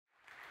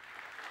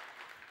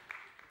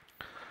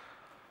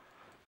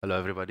Hello,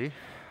 everybody.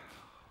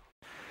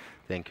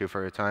 Thank you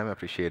for your time. I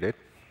appreciate it.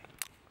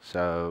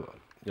 So,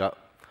 yeah,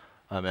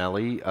 I'm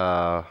Ali.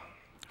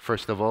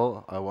 First of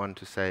all, I want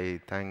to say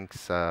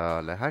thanks,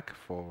 Lehak,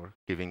 for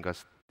giving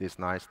us these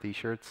nice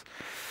T-shirts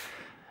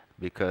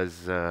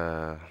because,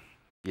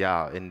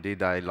 yeah,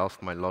 indeed, I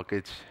lost my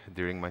luggage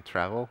during my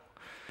travel.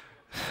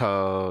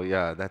 So,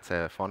 yeah, that's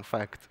a fun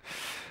fact.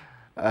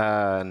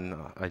 And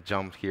I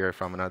jumped here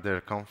from another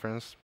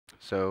conference,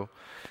 so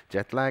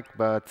jet lag.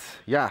 But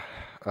yeah,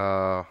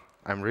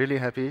 I'm really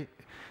happy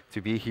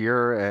to be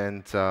here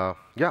and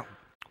yeah,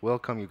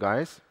 welcome you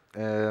guys.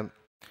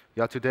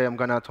 Yeah, today I'm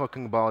gonna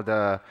talking about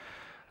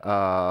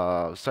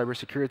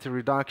cybersecurity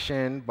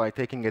reduction by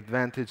taking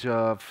advantage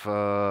of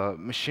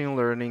machine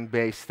learning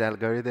based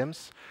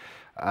algorithms,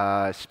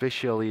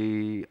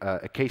 especially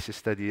a case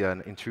study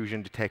on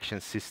intrusion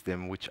detection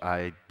system, which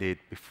I did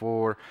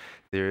before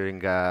during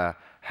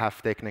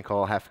half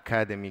technical, half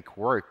academic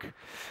work.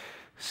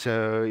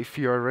 So if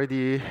you're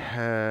ready,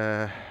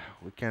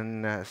 we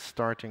can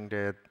starting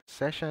the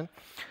session.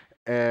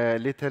 A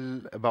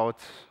little about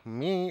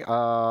me.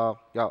 Yeah,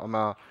 I'm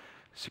a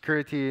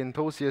security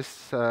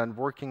enthusiast and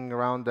working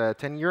around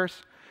 10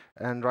 years.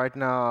 And right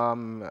now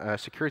I'm a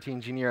security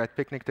engineer at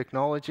Picnic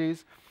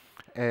Technologies.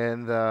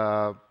 And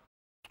I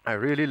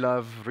really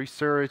love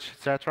research,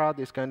 etc.,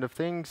 these kind of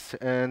things.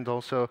 And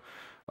also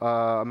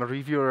I'm a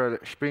reviewer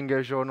at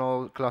Springer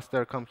Journal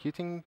Cluster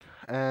Computing,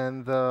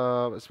 and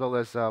as well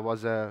as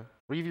was a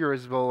reviewer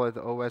as well at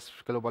OS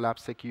Global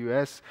AppSec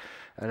US,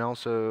 and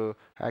also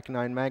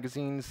Hack9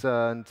 magazines.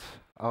 And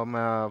I'm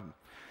a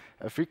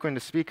frequent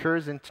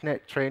speakers,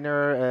 internet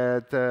trainer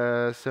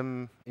at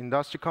some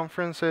industry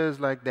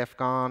conferences like DEF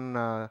CON,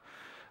 I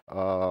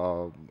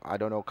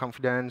don't know,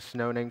 Confidence,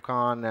 No Name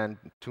Con, and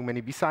too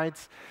many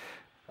besides.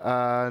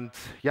 And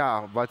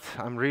yeah, but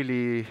I'm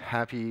really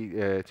happy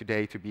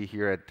today to be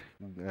here at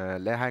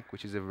LEHAC,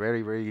 which is a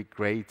very, very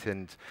great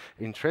and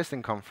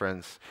interesting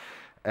conference.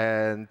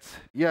 And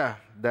yeah,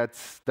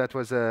 that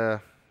was a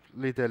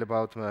little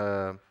about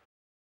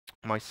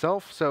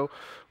myself. So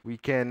we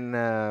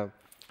can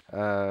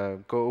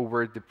go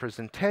over the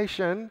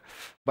presentation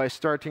by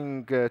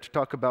starting to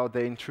talk about the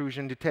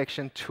intrusion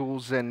detection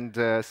tools and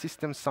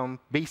systems, some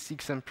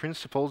basics and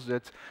principles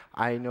that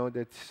I know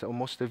that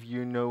most of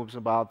you knows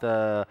about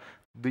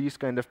these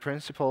kind of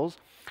principles.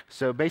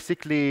 So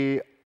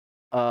basically,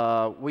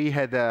 we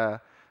had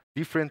a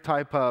different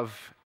type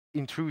of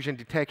intrusion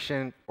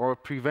detection or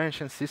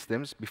prevention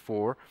systems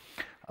before,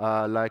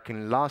 like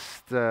in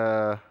last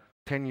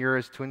 10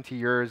 years, 20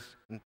 years,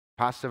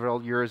 past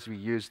several years, we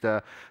used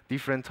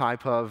different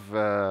type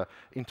of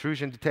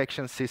intrusion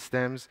detection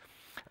systems.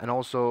 And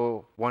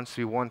also, once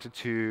we wanted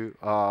to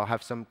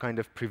have some kind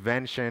of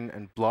prevention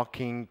and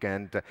blocking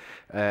and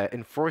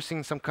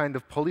enforcing some kind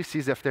of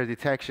policies after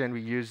detection, we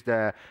used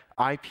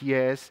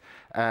IPS.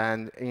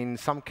 And in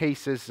some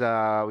cases,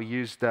 we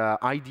used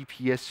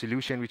IDPS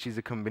solution, which is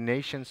a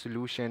combination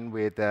solution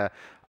with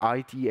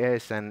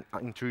ITS and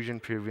intrusion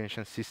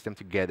prevention system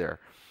together.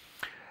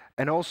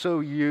 And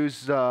also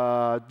use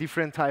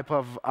different type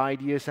of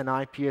IDS and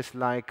IPS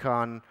like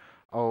on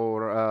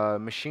our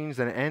machines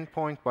and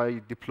endpoint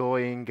by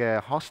deploying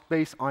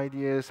host-based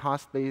IDS,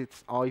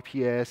 host-based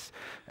IPS,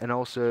 and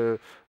also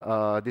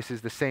this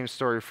is the same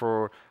story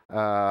for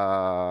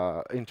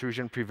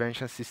intrusion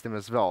prevention system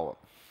as well.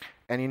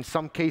 And in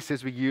some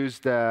cases, we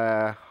used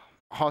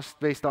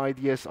host-based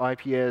IDS,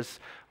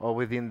 IPS, or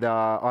within the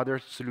other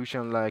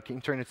solution like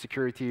internet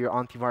security,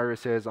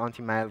 antiviruses,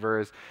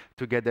 anti-malwares,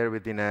 together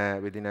within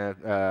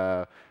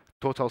a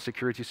total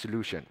security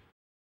solution.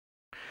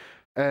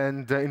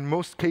 And in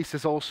most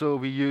cases also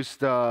we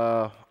used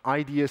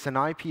IDS and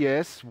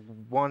IPS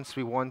once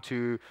we want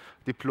to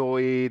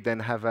deploy it and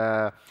have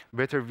a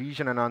better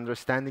vision and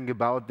understanding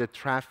about the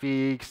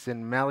traffics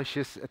and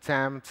malicious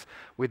attempts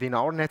within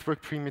our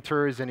network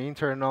perimeters and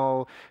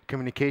internal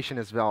communication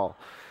as well.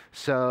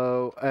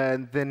 So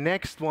and the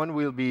next one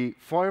will be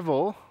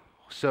firewall.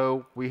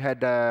 So we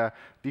had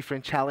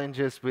different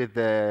challenges with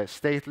the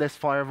stateless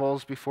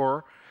firewalls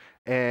before,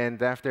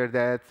 and after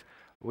that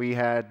we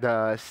had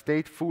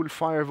stateful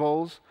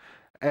firewalls,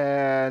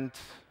 and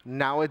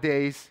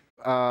nowadays,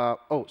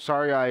 oh,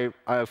 sorry,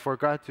 I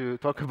forgot to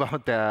talk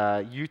about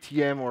the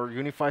UTM or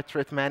Unified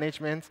Threat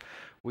Management,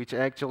 which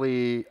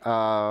actually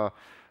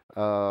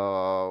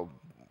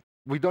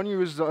we don't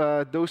use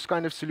those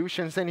kind of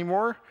solutions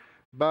anymore.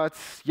 But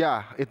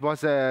yeah, it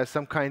was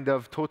some kind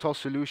of total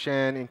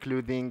solution,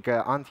 including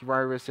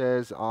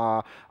antiviruses,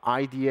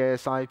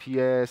 IDS,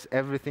 IPS,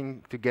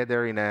 everything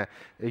together in a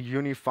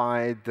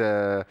unified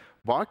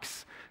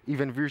box,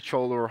 even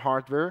virtual or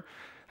hardware.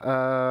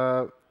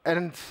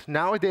 And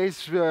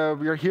nowadays, we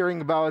are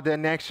hearing about the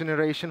next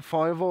generation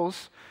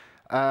firewalls.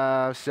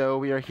 So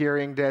we are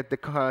hearing that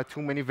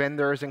too many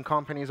vendors and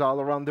companies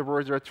all around the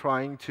world are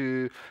trying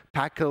to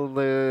tackle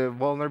the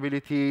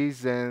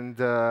vulnerabilities and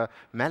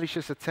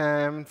malicious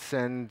attempts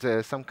and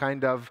some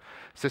kind of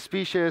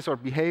suspicious or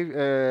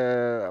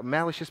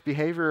malicious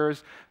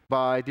behaviors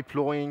by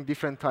deploying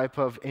different type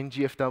of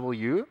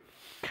NGFW.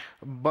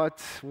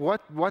 But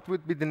what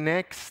would be the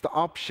next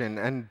option?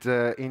 And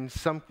in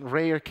some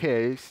rare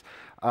case,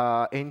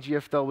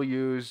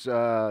 NGFWs,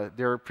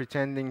 they're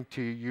pretending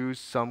to use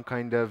some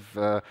kind of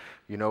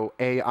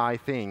AI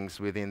things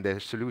within their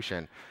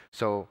solution.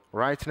 So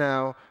right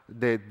now,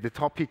 the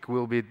topic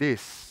will be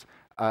this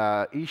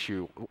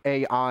issue,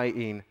 AI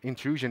in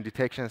intrusion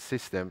detection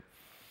system.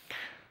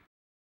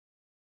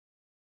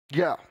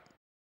 Yeah,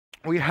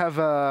 we have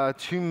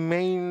two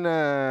main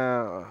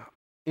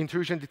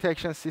intrusion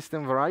detection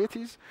system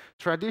varieties.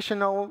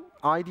 Traditional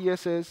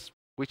IDSs,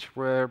 which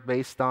were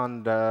based on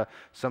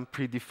some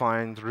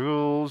predefined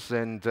rules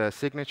and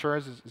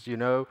signatures, as you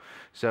know.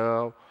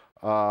 So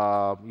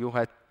you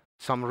had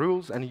some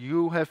rules, and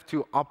you have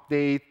to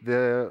update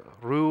the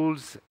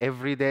rules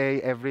every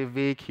day, every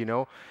week.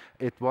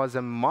 It was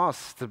a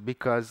must,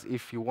 because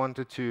if you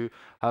wanted to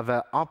have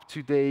an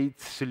up-to-date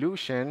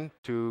solution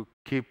to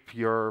keep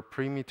your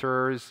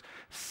perimeters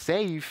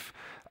safe,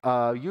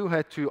 you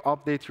had to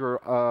update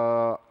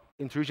your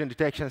intrusion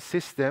detection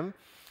system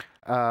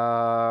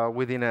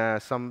within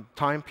some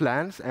time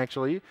plans,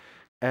 actually.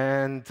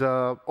 And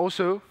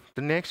also,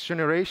 the next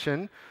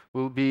generation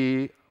will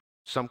be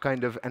some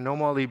kind of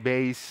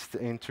anomaly-based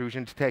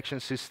intrusion detection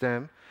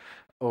system,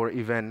 or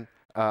even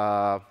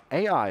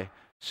AI.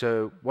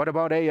 So what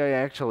about AI,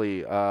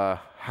 actually?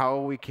 How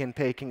we can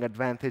taking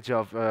advantage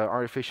of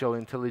artificial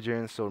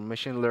intelligence or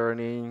machine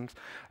learning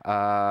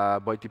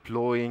by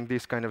deploying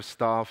this kind of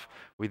stuff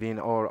within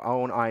our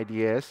own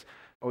IDS,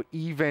 or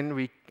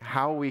even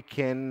how we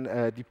can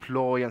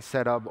deploy and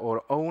set up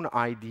our own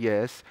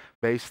IDS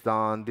based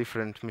on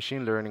different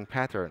machine learning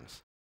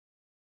patterns.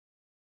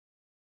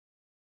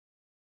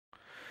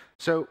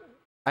 So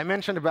I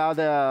mentioned about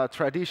the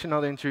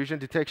traditional intrusion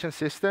detection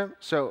system.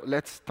 So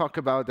let's talk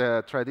about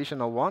the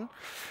traditional one.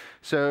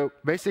 So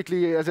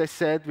basically, as I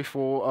said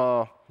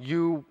before,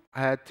 you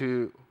had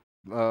to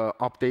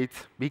update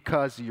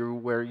because you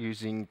were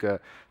using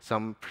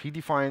some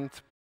predefined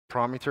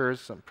parameters,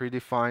 some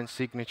predefined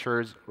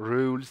signatures,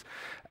 rules,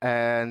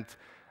 and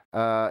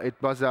it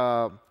was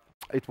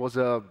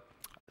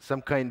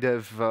some kind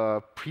of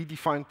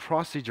predefined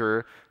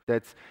procedure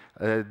that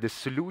the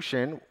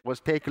solution was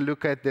take a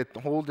look at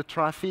all the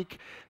traffic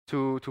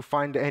to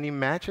find any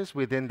matches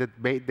within the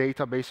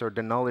database or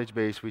the knowledge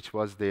base, which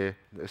was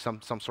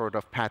some sort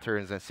of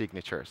patterns and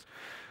signatures.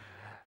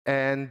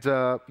 And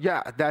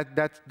yeah,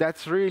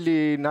 that's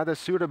really not a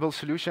suitable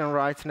solution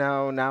right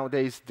now.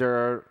 Nowadays, there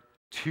are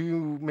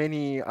too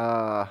many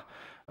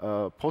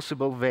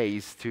possible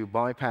ways to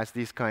bypass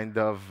these kind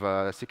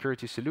of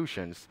security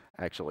solutions,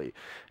 actually.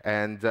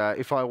 And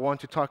if I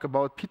want to talk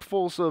about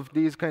pitfalls of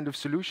these kind of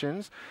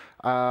solutions,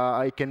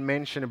 I can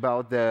mention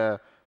about the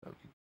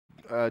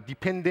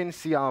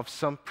dependency of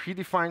some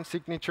predefined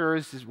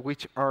signatures,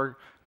 which are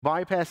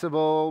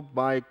bypassable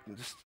by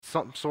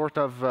some sort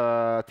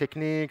of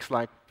techniques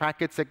like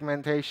packet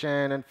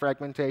segmentation and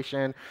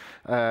fragmentation,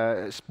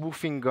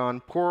 spoofing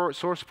on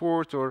source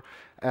port or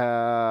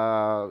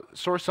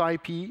source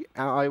IP,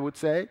 I would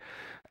say.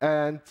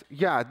 And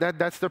yeah,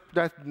 that's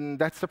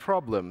the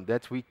problem,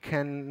 that we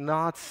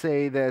cannot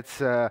say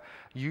that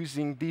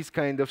using this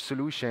kind of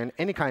solution,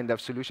 any kind of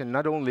solution,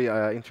 not only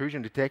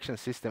intrusion detection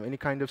system, any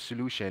kind of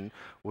solution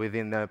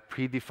within the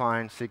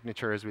predefined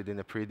signatures, within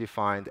the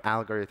predefined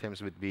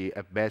algorithms would be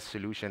a best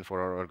solution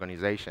for our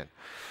organization.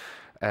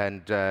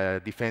 And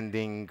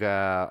defending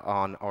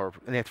on our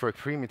network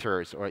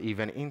perimeters or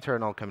even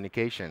internal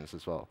communications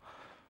as well.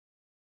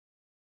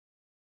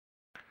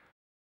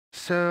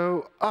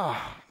 So,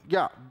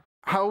 yeah,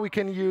 how we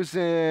can use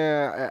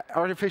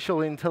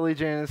artificial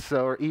intelligence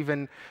or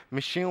even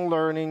machine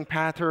learning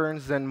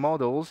patterns and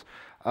models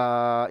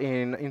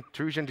in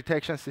intrusion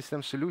detection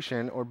system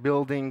solution, or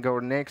building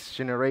our next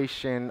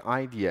generation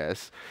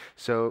IDS.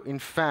 So, in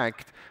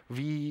fact,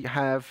 we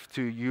have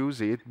to use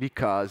it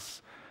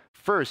because,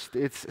 first,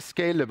 it's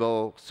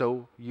scalable,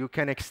 so you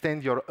can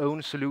extend your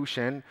own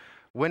solution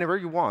whenever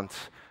you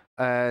want.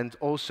 And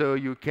also,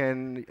 you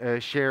can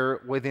share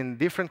within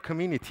different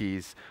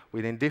communities,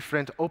 within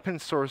different open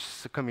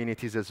source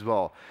communities as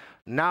well.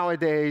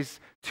 Nowadays,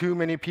 too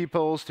many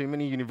people, too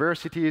many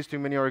universities, too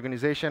many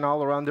organizations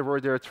all around the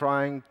world, they're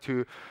trying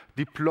to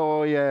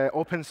deploy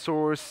open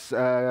source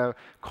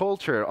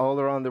culture all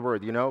around the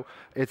world.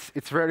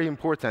 It's very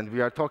important.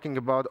 We are talking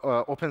about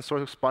open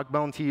source bug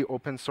bounty,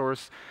 open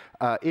source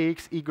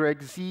X, Y,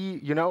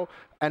 Z,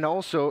 and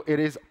also it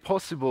is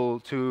possible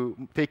to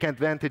take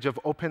advantage of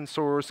open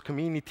source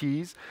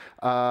communities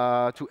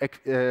to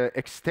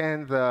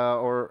extend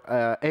our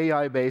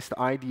AI-based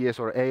IDS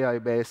or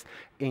AI-based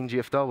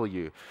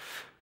NGFW.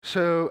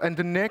 So, and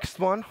the next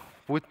one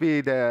would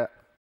be the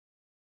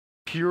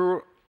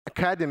pure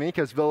academic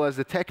as well as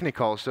the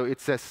technical. So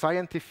it's a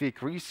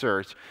scientific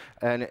research,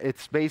 and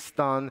it's based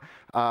on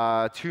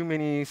too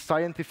many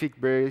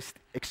scientific-based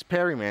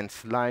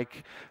experiments,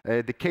 like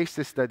the case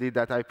study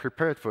that I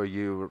prepared for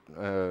you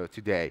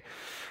today.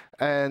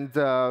 And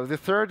the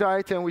third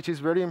item, which is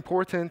very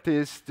important,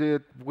 is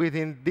that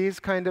within these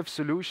kind of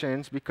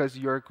solutions, because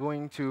you're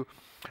going to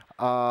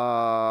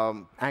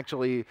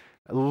actually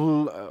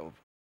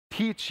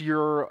teach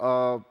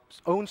your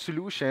own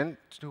solution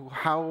to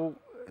how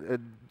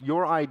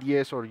your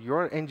ideas or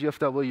your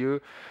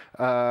NGFW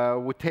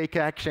would take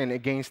action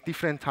against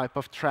different type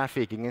of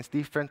traffic, against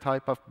different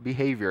type of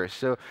behaviors.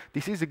 So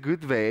this is a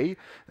good way.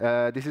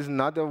 This is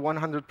not a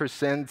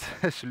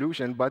 100%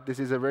 solution, but this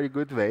is a very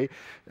good way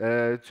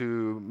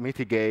to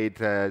mitigate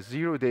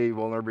zero-day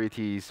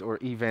vulnerabilities, or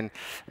even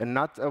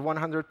not a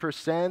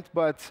 100%,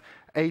 but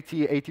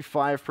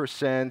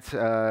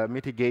 85%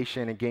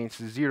 mitigation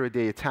against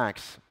zero-day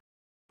attacks,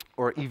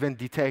 or even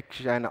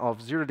detection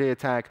of zero-day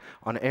attack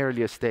on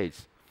earlier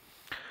stages.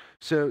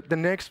 So the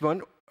next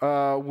one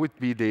would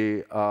be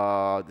the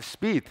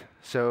speed.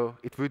 So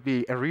it would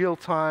be a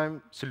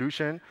real-time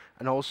solution,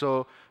 and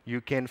also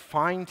you can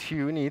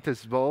fine-tune it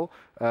as well.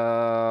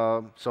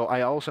 So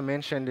I also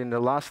mentioned in the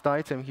last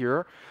item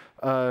here,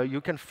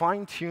 you can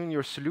fine-tune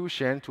your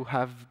solution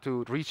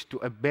to reach to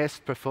a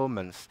best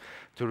performance,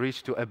 to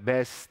reach to a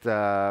best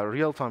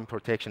real-time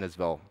protection as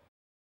well.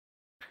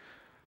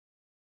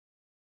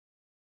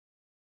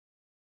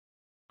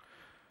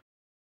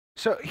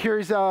 So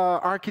here's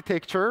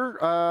architecture.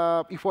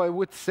 If I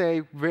would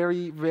say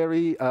very,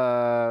 very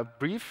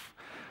brief.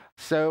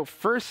 So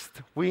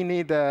first, we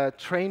need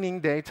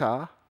training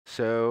data.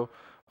 So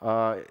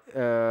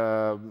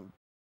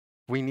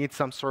we need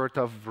some sort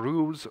of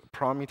rules,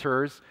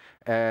 parameters,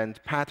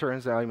 and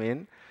patterns, I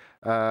mean,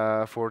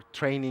 for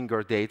training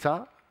our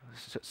data.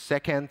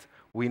 Second,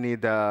 we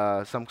need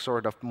some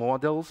sort of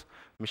models,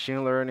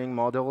 machine learning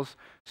models.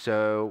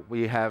 So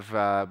we have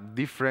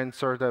different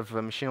sort of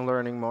machine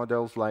learning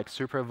models like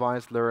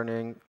supervised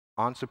learning,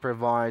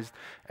 unsupervised,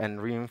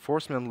 and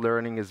reinforcement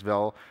learning as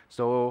well.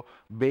 So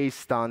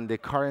based on the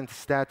current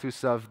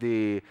status of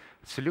the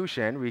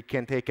solution, we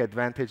can take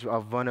advantage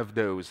of one of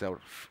those.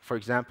 For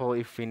example,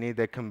 if we need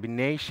a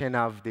combination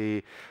of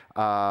the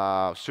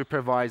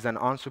supervised and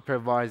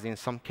unsupervised in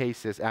some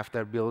cases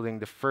after building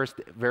the first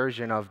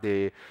version of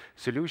the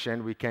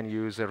solution, we can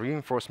use a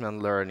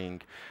reinforcement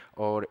learning.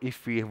 Or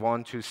if we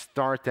want to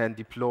start and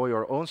deploy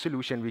our own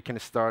solution, we can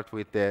start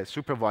with the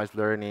supervised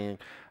learning,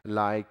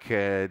 like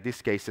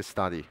this case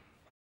study.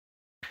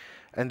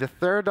 And the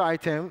third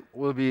item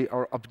will be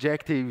our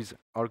objectives,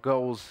 our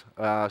goals.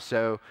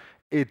 So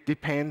it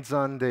depends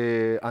on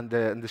the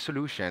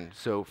solution.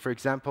 So for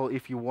example,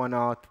 if you want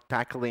to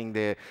tackling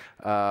the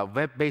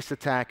web-based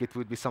attack, it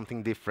would be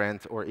something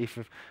different. Or if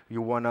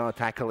you want to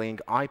tackling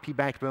IP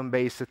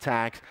backbone-based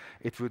attacks,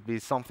 it would be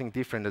something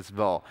different as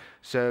well.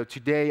 So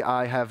today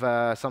I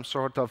have some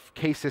sort of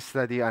case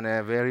study on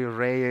a very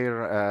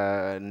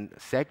rare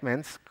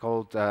segment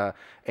called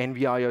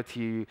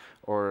NB-IoT,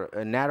 or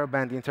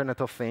narrowband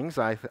Internet of Things,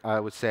 I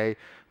would say,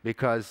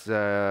 because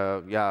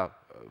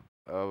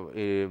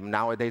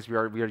nowadays we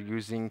are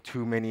using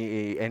too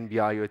many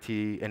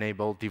NB-IoT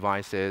enabled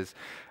devices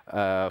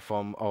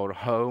from our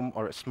home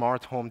or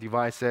smart home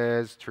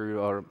devices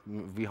through our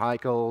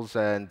vehicles,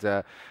 and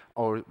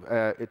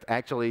it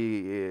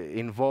actually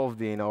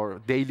involved in our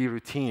daily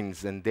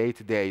routines and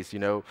day-to-days, you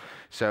know.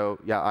 So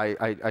yeah,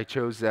 I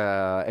chose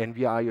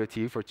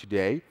NB-IoT for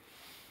today.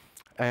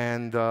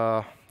 And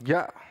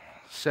yeah,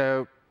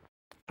 so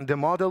the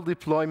model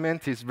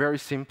deployment is very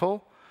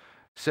simple.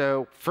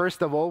 So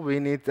first of all, we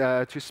need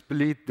to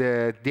split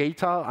the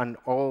data and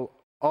all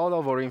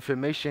of our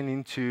information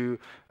into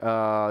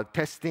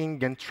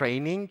testing and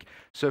training.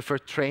 So for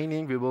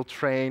training, we will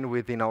train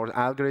within our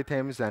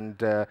algorithms, and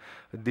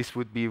this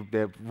would be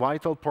the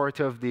vital part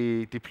of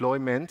the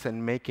deployment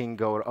and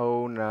making our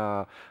own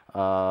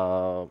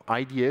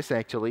ideas,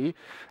 actually.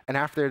 And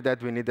after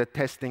that, we need the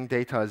testing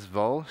data as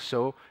well.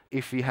 So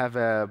if we have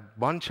a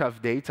bunch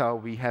of data,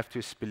 we have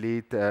to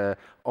split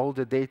all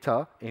the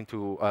data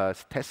into a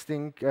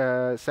testing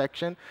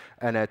section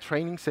and a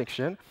training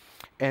section.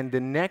 And the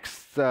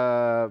next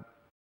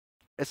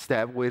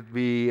step would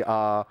be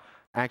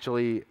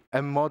actually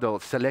a model,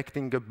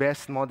 selecting the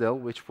best model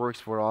which works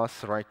for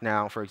us right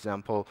now. For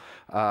example,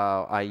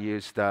 I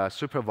used the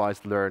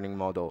supervised learning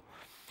model.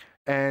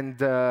 And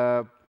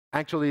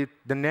actually,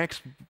 the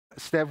next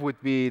step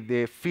would be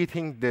the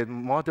fitting the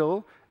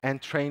model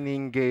and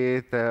training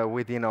it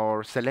within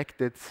our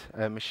selected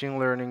machine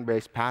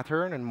learning-based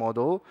pattern and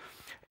model,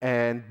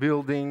 and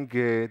building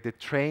the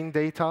trained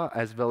data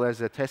as well as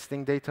the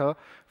testing data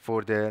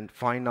for the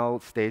final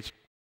stage,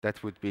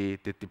 that would be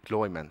the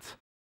deployment.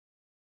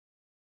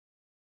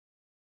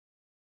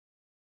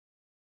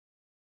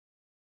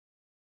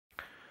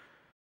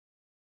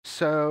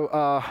 So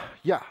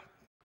yeah,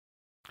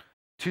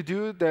 to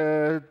do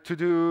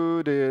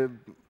the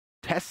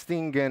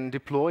testing and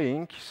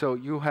deploying, so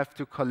you have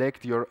to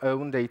collect your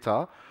own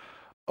data,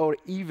 or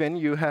even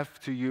you have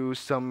to use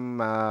some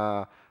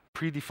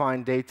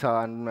predefined data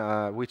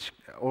and, which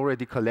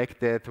already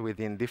collected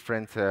within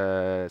different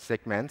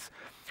segments.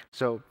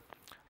 So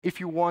If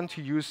you want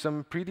to use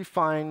some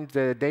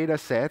predefined data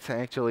sets,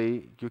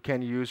 actually, you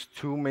can use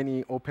too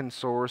many open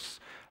source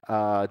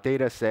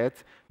data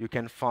sets. You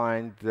can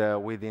find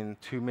within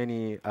too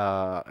many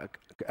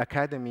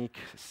academic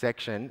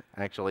section,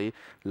 actually,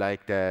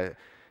 like the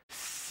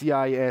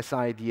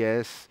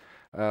CIS-IDS,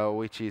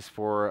 which is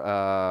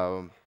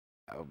for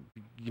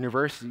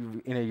university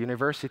in a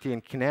university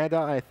in Canada,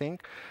 I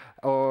think,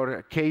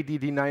 or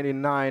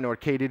KDD99 or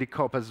KDD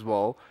COP as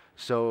well.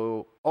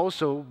 So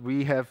also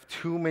we have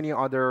too many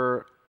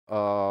other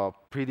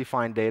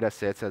predefined data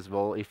sets as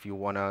well. If you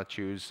want to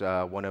choose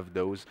one of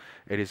those,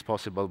 it is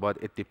possible, but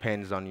it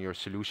depends on your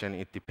solution.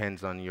 It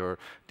depends on your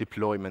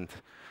deployment.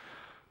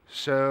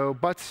 So,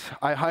 but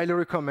I highly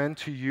recommend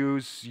to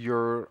use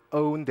your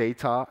own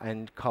data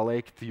and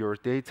collect your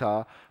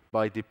data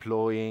by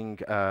deploying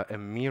a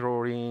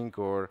mirroring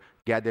or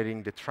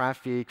gathering the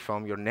traffic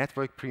from your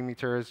network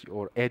perimeters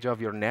or edge of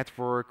your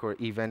network, or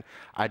even,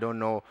 I don't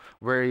know,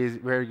 where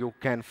you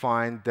can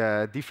find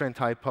different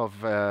type of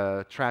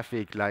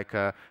traffic, like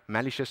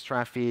malicious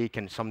traffic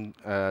and some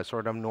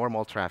sort of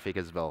normal traffic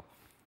as well.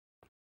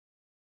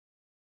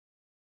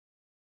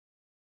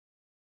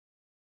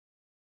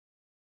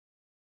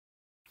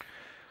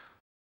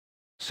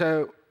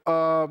 So,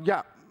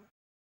 yeah,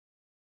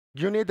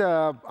 you need,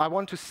 I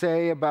want to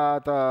say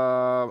about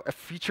a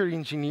feature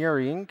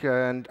engineering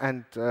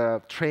and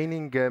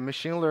training a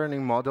machine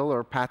learning model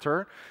or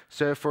pattern.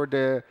 So for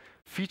the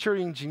feature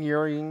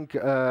engineering,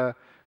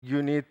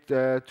 you need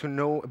to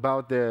know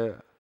about the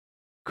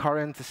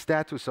current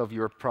status of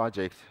your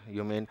project.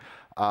 You mean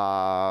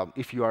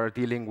if you are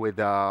dealing with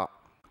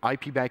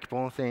IP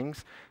backbone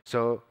things,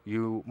 so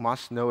you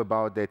must know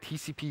about the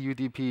TCP,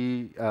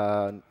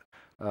 UDP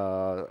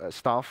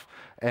stuff,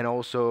 and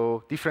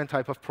also different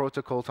type of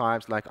protocol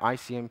types like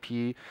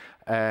ICMP,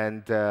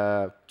 and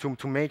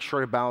to make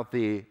sure about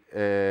the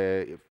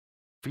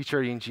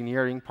feature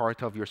engineering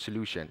part of your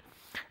solution.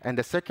 And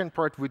the second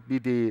part would be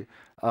the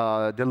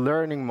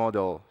learning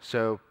model.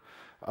 So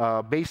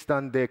based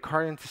on the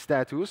current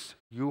status,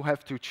 you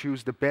have to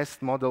choose the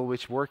best model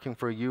which working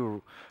for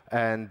you.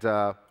 And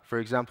for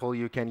example,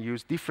 you can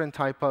use different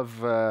type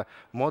of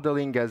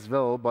modeling as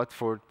well. But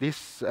for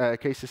this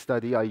case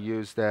study, I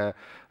used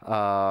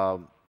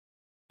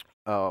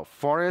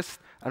forest,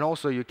 and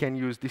also you can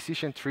use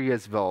decision tree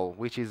as well,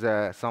 which is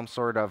some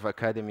sort of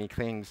academic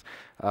things.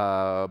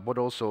 But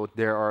also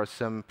there are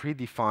some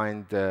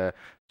predefined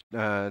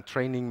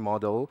training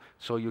model,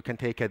 so you can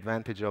take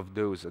advantage of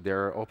those.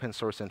 They're open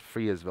source and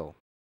free as well.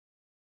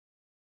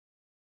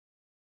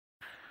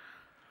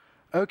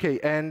 Okay,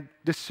 and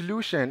the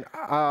solution,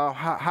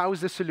 how is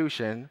the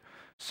solution?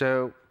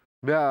 So,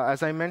 yeah,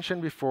 as I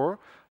mentioned before,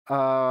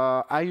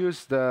 I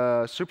use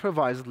the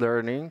supervised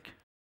learning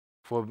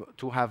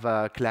to have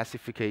a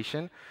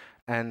classification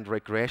and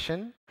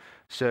regression.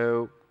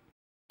 So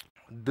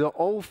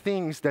all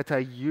things that I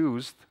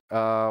used,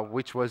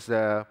 which was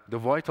the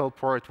vital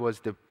part, was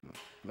the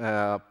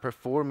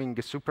performing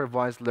a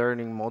supervised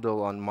learning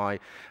model on my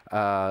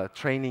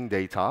training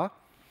data.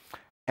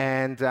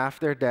 And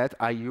after that,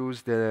 I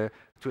used to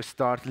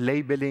start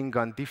labeling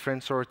on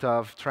different sort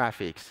of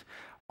traffics.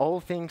 All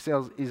things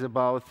is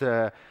about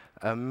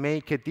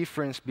make a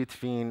difference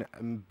between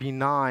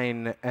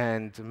benign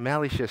and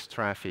malicious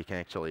traffic,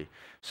 actually.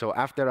 So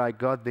after I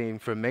got the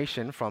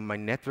information from my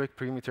network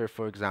perimeter,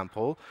 for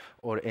example,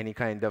 or any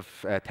kind of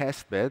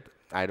test bed,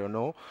 I don't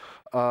know,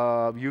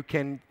 you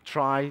can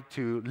try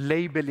to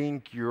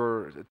labeling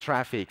your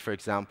traffic, for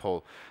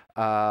example.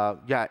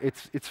 Yeah,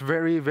 it's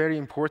very, very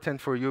important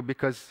for you,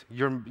 because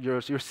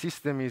your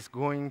system is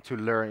going to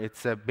learn.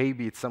 It's a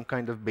baby. It's some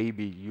kind of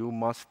baby. You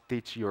must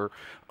teach your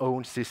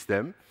own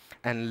system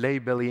and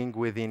labeling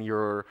within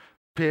your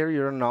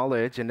superior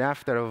knowledge. And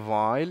after a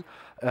while,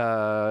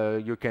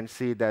 you can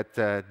see that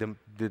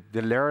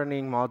the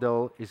learning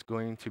model is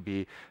going to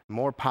be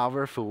more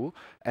powerful.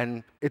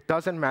 And it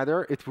doesn't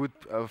matter. It would,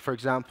 for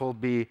example,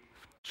 be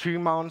 3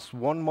 months,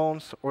 1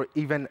 month, or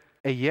even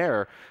a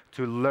year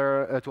to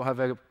learn, to have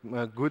a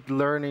good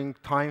learning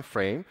time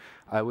frame,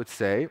 I would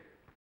say.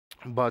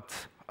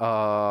 But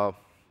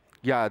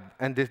yeah,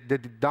 and the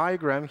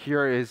diagram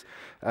here is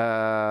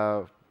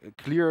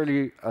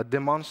clearly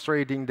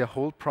demonstrating the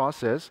whole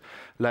process,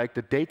 like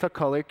the data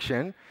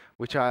collection,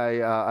 which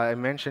I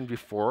mentioned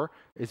before,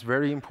 is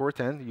very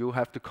important. You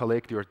have to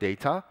collect your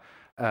data.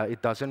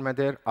 It doesn't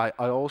matter.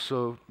 I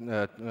also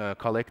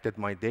collected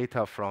my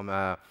data from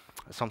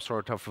some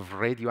sort of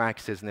radio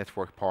access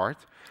network part,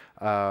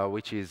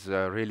 which is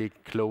really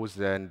close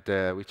and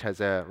which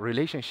has a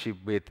relationship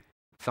with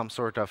some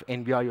sort of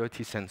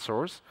NB-IoT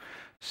sensors.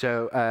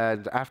 So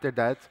and after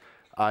that,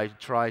 I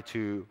try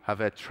to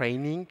have a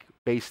training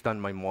based on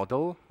my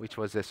model, which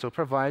was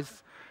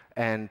supervised.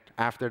 And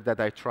after that,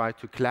 I try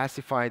to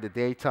classify the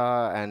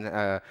data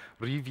and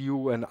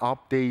review and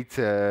update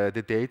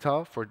the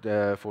data for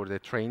the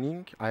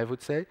training, I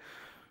would say.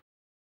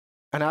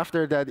 And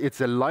after that,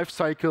 it's a life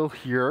cycle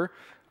here.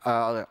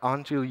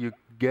 until you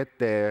get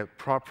the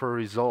proper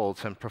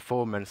results and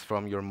performance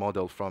from your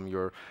model, from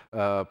your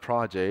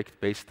project,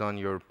 based on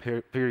your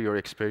prior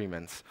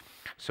experiments.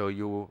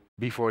 So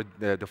before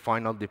the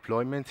final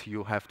deployment,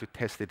 you have to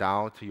test it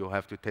out. You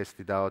have to test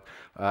it out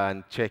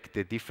and check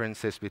the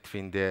differences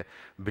between the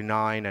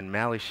benign and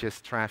malicious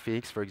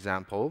traffics, for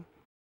example.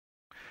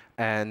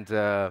 And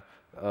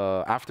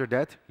after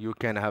that, you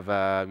can have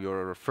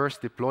your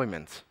first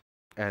deployment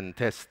and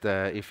test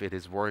if it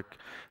is work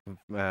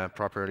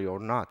properly or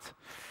not.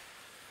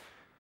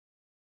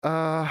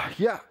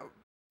 Yeah,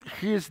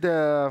 here's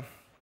the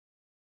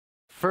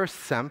first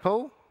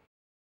sample.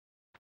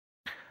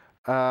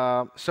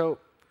 So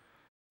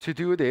to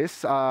do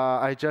this,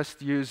 I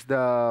just used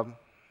an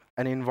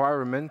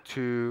environment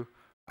to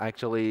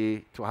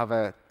actually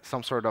have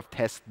some sort of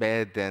test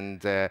bed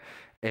and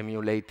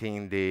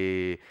emulating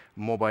the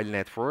mobile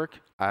network,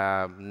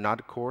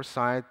 not core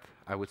side,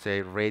 I would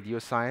say radio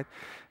side.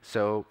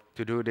 So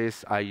to do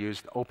this, I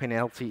used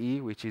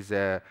OpenLTE, which is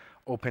a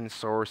open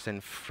source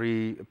and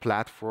free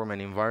platform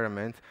and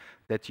environment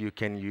that you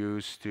can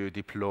use to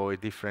deploy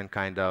different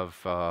kind of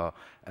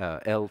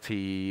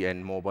LTE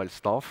and mobile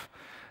stuff.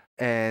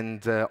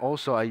 And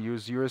also, I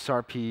use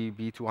USRP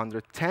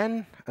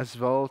B210 as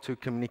well to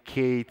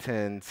communicate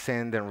and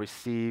send and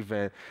receive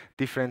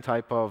different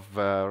type of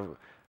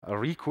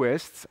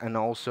requests. And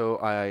also,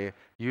 I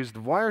used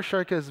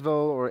Wireshark as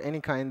well, or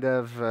any kind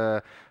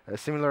of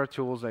similar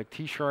tools like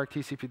T-Shark,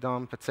 TCP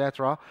dump,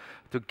 etc.,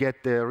 to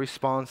get the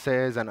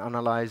responses and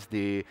analyze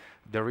the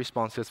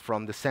responses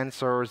from the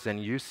sensors and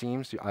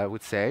USIMs, I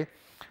would say.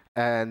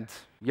 And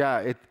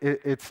yeah,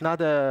 it's not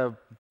a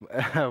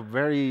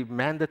very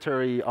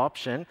mandatory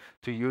option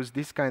to use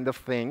this kind of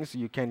things.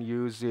 You can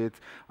use it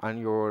on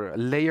your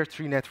layer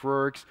 3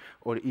 networks,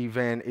 or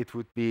even it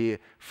would be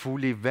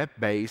fully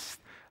web-based,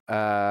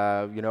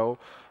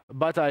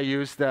 But I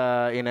used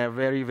in a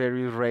very,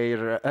 very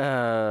rare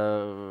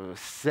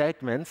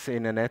segments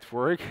in a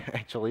network,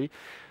 actually.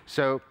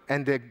 So,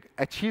 and the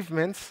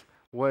achievements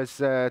was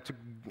to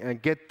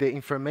get the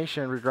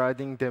information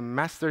regarding the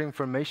master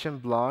information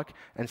block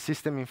and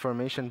system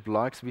information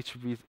blocks,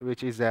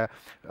 which is a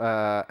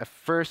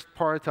first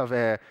part of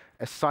a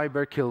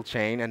cyber kill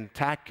chain and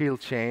attack kill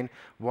chain.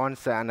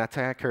 Once an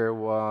attacker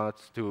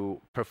wants to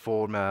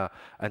perform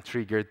and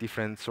trigger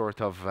different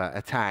sort of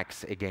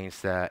attacks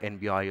against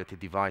NB-IoT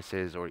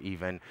devices, or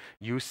even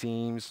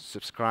USIMs,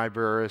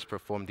 subscribers,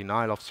 perform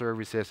denial of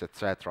services,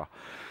 etc.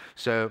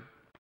 So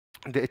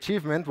the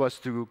achievement was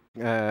to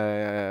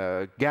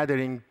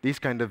gathering this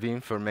kind of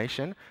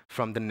information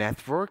from the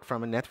network,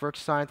 from a network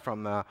side,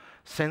 from a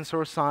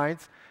sensor side,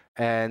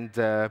 and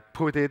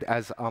put it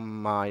as on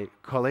my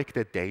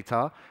collected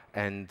data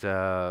and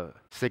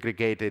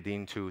segregate it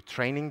into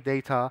training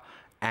data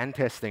and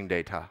testing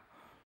data.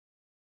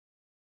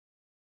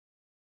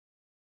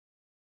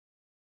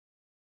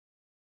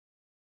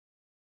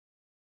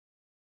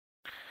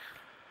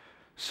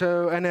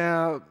 So,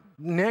 and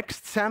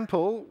next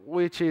sample,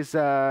 which is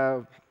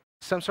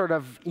some sort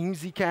of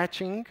IMSI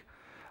catching.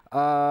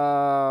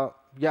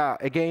 Yeah,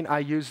 again, I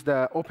used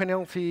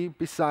OpenLT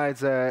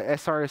besides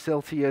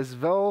SRSLT as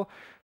well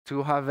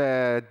to have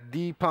a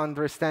deep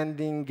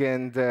understanding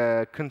and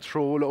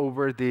control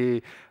over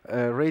the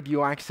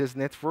radio access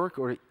network,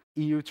 or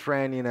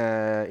EU-TRAN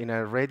in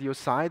a radio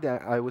side,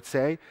 I would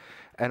say.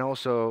 And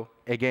also,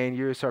 again,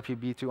 USRP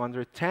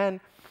B210.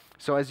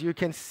 So as you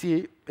can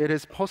see, it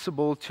is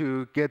possible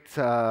to get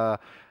the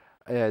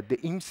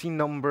IMSI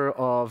number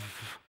of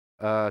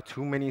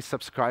too many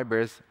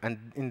subscribers.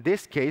 And in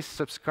this case,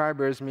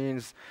 subscribers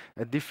means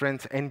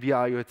different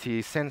NB-IoT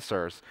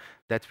sensors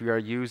that we are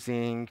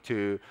using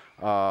to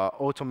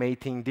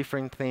automating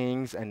different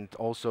things. And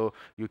also,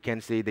 you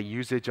can see the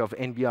usage of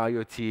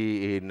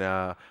NB-IoT in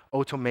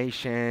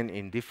automation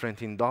in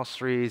different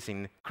industries,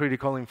 in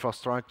critical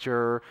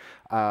infrastructure,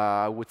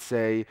 I would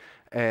say.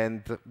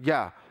 And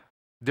yeah,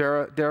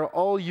 they're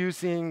all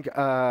using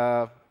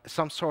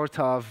some sort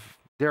of,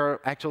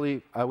 they're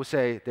actually, I would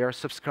say, they're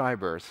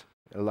subscribers.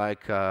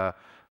 Like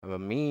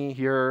me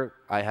here,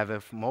 I have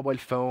a mobile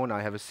phone,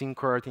 I have a SIM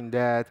card in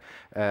that.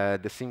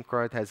 The SIM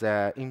card has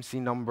a IMSI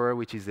number,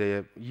 which is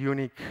a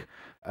unique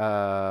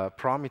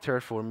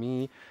parameter for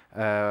me.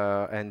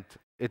 And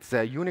it's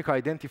a unique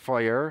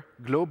identifier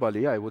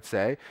globally, I would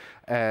say.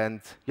 And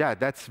yeah,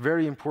 that's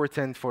very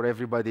important for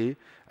everybody.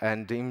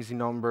 And the IMSI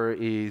number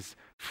is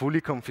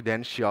fully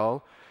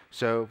confidential.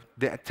 So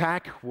the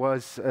attack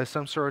was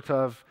some sort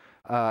of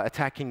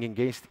attacking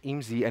against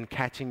IMSI and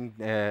catching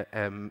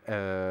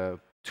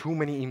too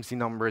many IMSI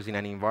numbers in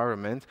an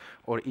environment,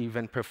 or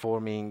even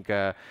performing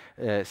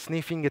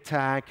sniffing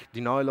attack,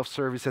 denial of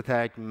service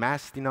attack,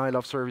 mass denial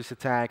of service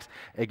attacks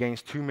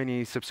against too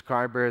many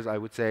subscribers, I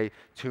would say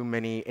too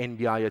many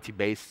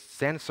NB-IoT-based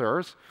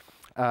sensors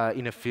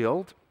in a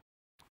field.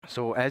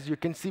 So as you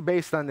can see,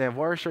 based on the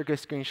Wireshark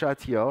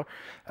screenshot here,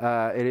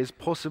 it is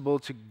possible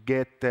to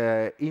get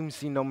the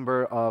IMSI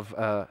number of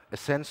a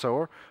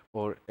sensor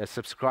or a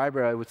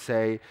subscriber, I would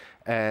say,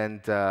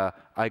 and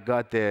I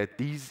got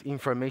these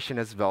information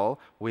as well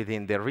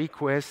within the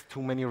request,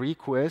 too many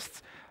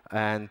requests,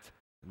 and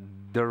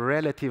the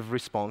relative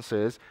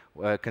responses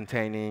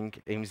containing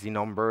AIMSI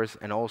numbers,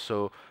 and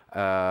also,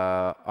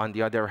 on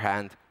the other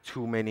hand,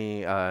 too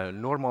many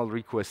normal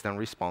requests and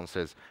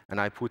responses.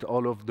 And I put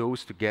all of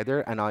those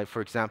together, and I,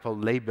 for example,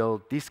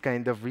 labeled this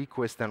kind of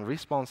requests and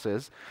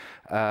responses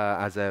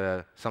as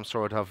some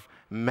sort of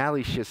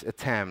malicious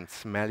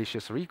attempts,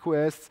 malicious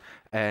requests,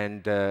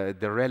 and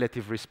the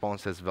relative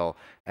response as well.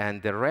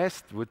 And the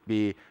rest would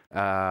be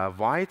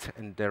white,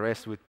 and the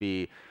rest would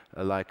be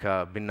like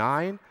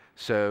benign.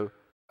 So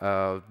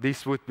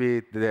this would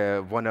be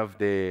one of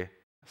the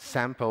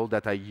sample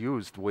that I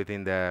used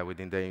within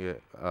the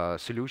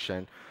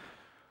solution.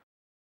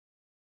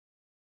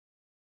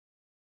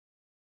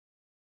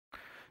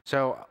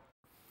 So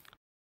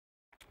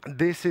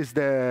this is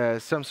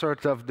some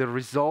sort of the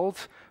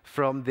result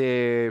from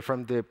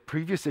the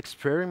previous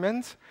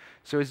experiment.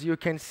 So as you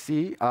can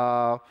see,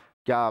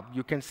 yeah,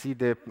 you can see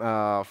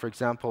for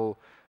example,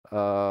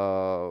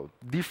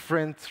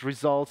 different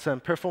results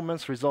and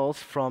performance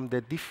results from the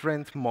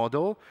different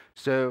model.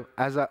 So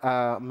as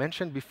I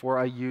mentioned before,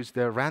 I used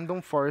the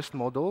random forest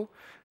model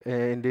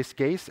in this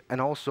case,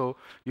 and also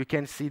you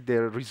can see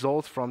the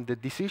results from the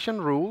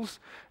decision rules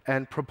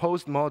and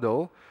proposed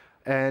model.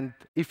 And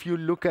if you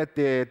look at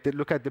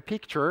the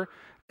picture,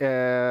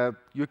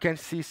 you can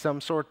see some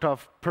sort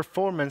of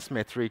performance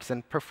metrics,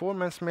 and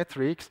performance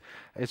metrics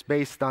is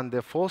based on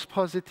the false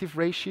positive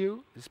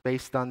ratio, is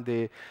based on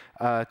the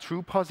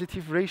true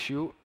positive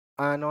ratio,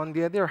 and on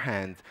the other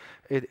hand,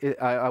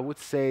 I would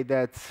say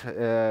that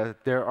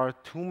there are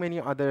too many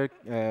other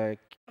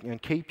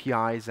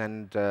KPIs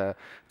and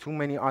too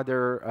many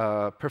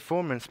other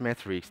performance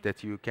metrics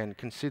that you can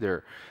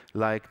consider,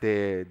 like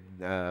the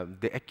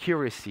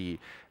accuracy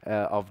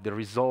of the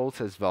results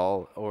as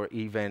well, or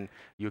even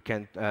you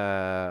can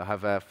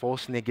have a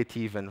false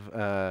negative and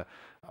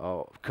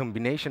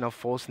combination of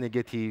false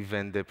negative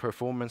and the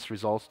performance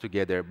results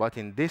together. But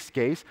in this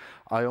case,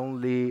 I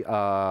only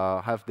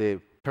have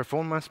the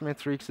performance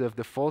metrics of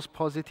the false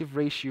positive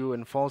ratio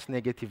and false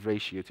negative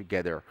ratio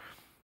together.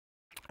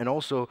 And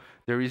also,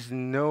 there is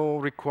no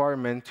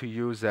requirement to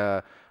use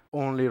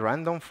only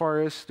random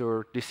forest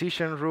or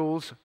decision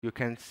rules. You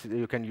can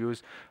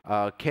use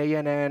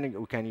KNN.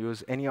 You can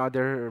use any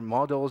other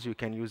models. You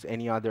can use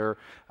any other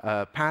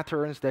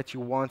patterns that you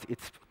want.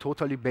 It's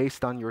totally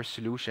based on your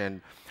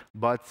solution.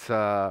 But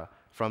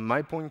from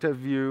my point of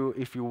view,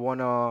 if you want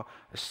to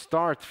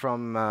start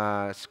from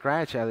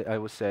scratch, I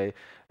would say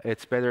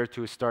it's better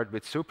to start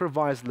with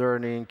supervised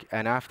learning,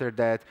 and after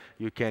that,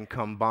 you can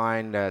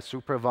combine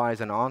supervised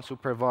and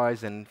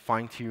unsupervised and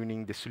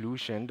fine-tuning the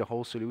solution, the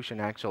whole solution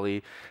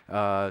actually,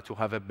 to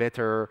have a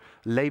better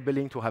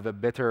labeling, to have a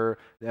better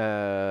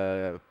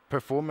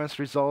performance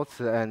results.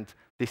 And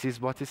this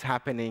is what is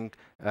happening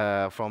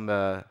from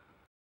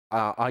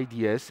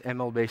IDS,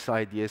 ML-based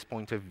IDS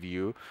point of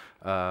view,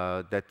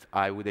 that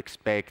I would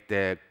expect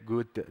the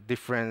good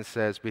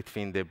differences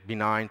between the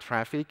benign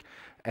traffic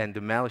and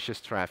the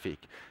malicious traffic.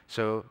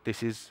 So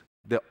this is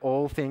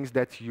all things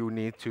that you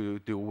need to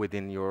do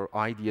within your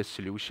IDS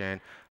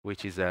solution,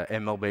 which is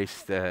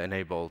ML-based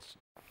enabled.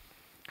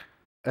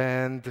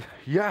 And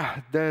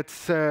yeah,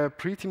 that's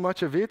pretty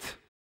much of it.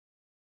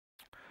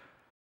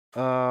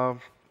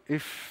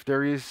 If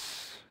there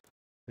is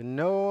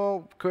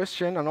no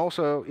question, and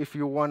also if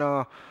you want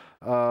to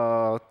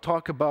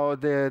talk about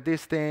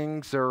these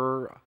things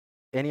or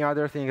any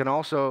other thing, and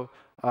also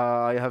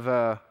I have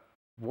a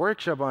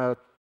workshop at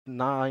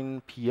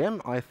 9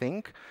 p.m. I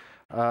think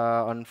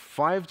on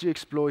 5G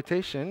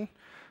exploitation.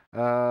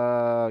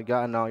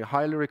 Yeah, and I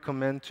highly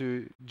recommend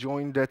to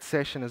join that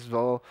session as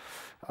well.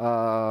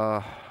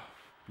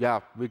 Yeah,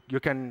 you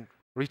can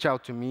reach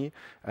out to me,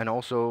 and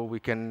also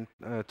we can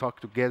talk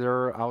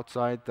together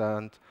outside.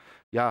 And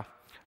yeah,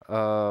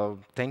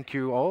 thank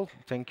you all.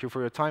 Thank you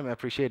for your time. I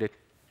appreciate it.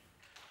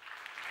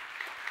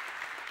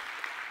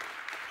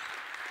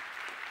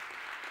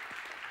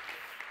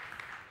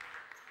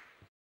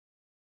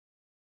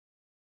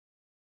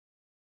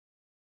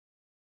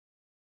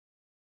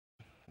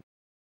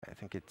 I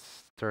think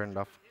it's turned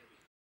off.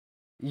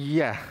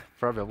 Yeah,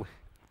 probably.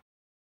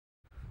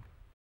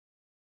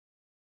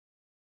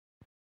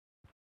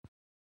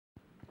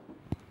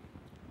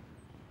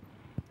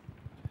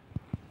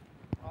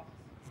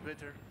 It's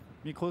better.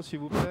 Micro, s'il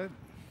vous plaît.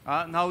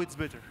 Now it's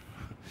better.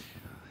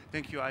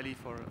 Thank you, Ali,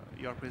 for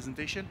your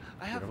presentation.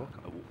 I have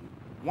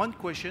one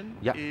question.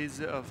 Yeah.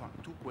 Is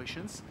two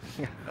questions.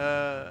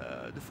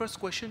 The first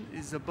question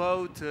is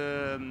about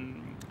the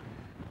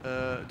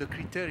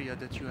criteria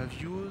that you have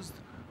used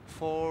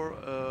for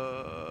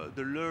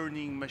the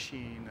learning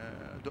machine,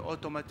 the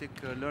automatic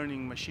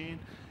learning machine.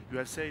 You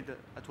have said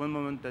at one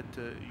moment that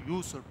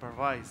you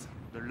supervise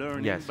the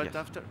learning, yes, but yes.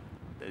 after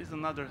there is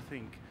another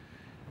thing.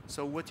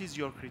 So what is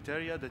your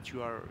criteria that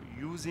you are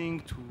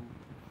using to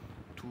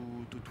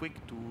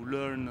tweak, to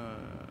learn,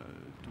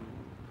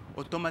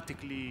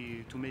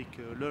 automatically to make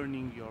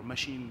learning your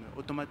machine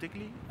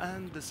automatically?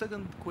 And the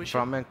second question,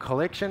 From a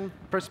collection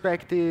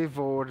perspective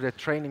or the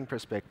training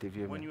perspective,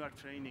 you when mean? you are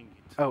training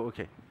it. Oh,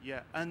 okay.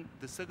 Yeah, and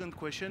the second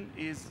question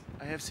is,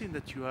 I have seen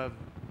that you have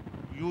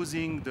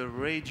using the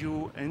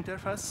radio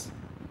interface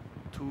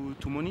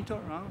to monitor,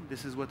 huh?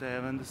 This is what I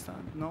have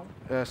understand, no?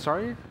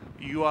 Sorry?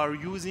 You are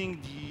using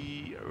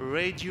the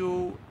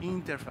radio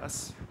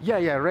interface. Yeah,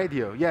 yeah,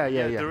 radio. Yeah,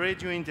 yeah, yeah. The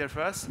radio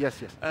interface.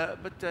 Yes, yes.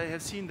 But I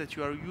have seen that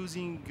you are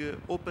using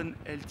Open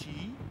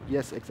LTE.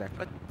 Yes,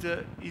 exactly.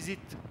 But is it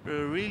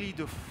really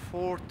the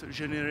fourth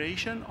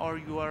generation, or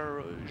you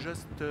are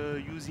just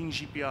using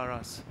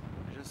GPRS?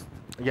 Just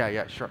Yeah,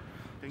 yeah, sure.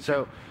 Thank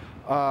So,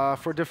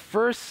 for the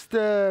first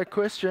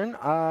question,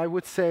 I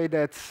would say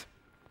that,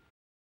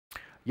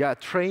 yeah,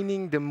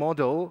 training the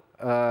model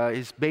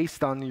is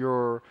based on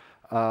your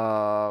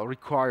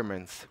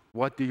requirements.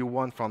 What do you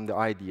want from the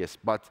IDS?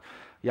 But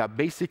yeah,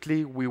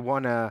 basically, we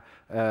want a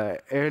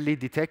early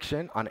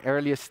detection, an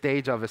earliest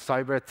stage of a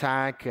cyber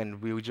attack,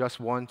 and we just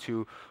want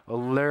to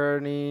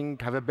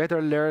have a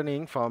better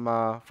learning from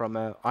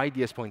an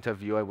IDS point of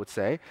view, I would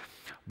say.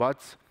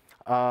 But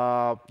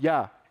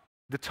yeah,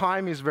 the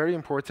time is very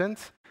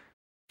important.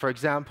 For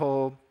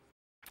example,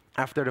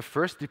 after the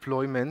first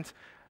deployment,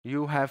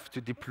 you have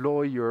to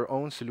deploy your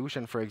own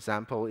solution, for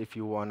example, if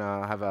you want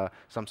to have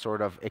some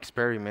sort of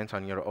experiment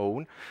on your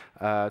own,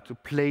 to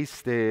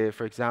place,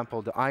 for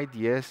example, the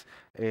IDS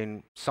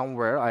in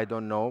somewhere, I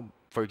don't know.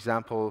 For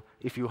example,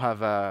 if you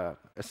have a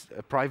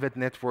private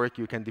network,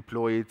 you can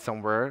deploy it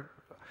somewhere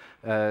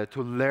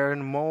to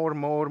learn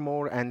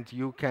more, and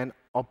you can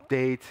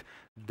update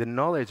the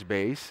knowledge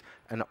base,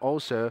 and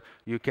also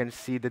you can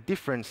see the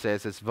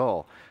differences as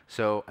well.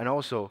 So, and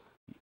also,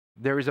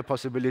 there is a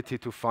possibility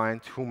to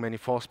find too many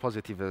false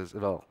positives as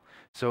well.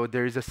 So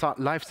there is a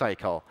life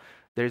cycle.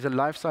 There is a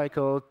life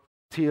cycle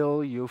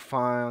till you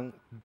find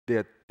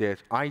that the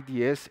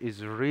IDS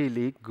is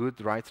really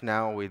good right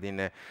now within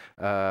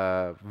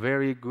a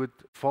very good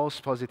false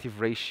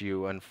positive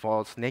ratio and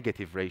false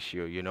negative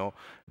ratio, you know.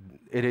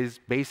 It is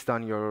based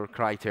on your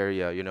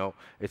criteria, you know.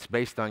 It's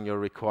based on your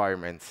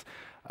requirements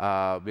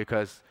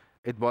because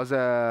it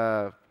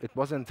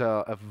wasn't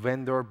a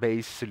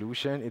vendor-based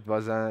solution. It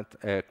wasn't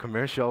a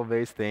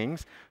commercial-based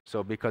things.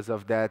 So because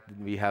of that,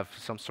 we have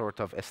some sort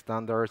of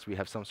standards. We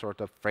have some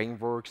sort of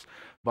frameworks.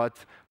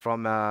 But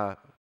from a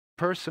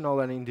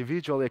personal and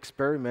individual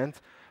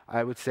experiment,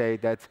 I would say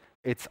that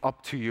it's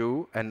up to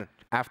you. And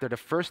after the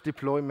first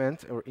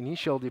deployment or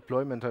initial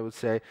deployment, I would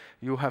say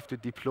you have to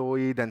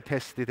deploy it and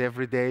test it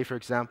every day, for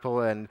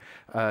example, and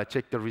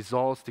check the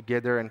results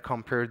together and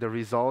compare the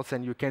results.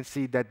 And you can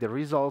see that the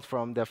result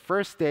from the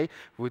first day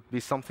would be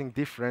something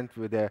different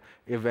with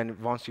even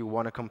once you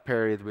want to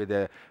compare it with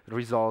the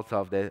result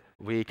of the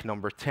week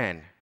number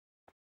 10.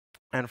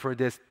 And for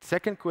this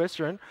second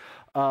question,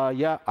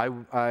 yeah,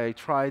 I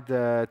tried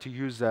to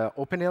use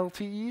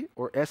OpenLTE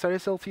or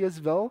SRSLT as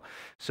well.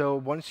 So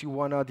once you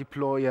want to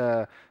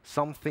deploy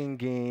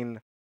something in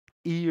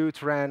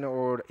EUTRAN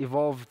or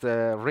evolved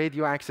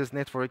radio access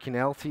network in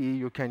LTE,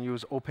 you can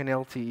use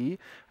OpenLTE,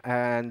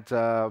 and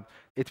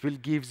it will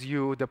give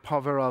you the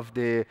power of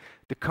the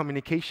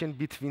communication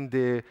between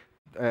the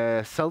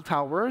cell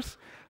towers,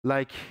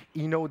 like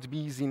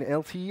eNodeBs in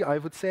LTE, I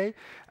would say,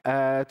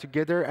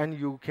 together, and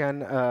you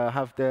can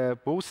have the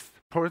both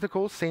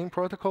protocols, same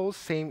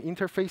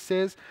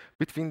interfaces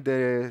between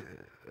the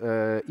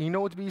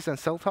eNodeBs and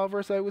cell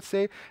towers, I would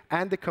say,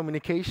 and the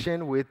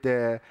communication with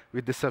the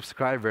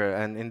subscriber,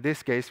 and in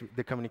this case,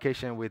 the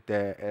communication with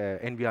the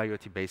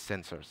NB-IoT-based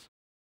sensors.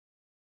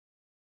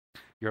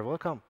 You're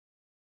welcome.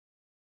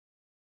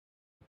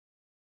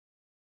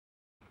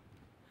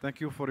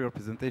 Thank you for your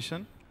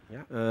presentation.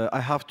 Yeah. I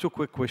have two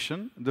quick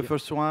questions. The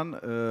first one,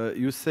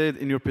 you said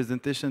in your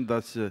presentation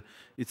that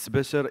it's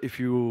better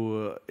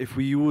if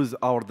we use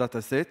our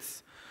data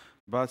sets.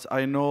 But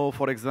I know,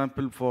 for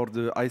example, for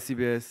the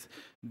ICBS,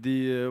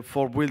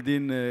 for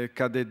building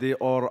KDD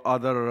or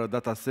other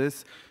data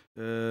sets,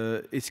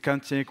 it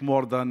can take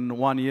more than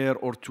 1 year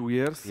or 2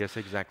 years. Yes,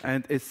 exactly.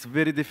 And it's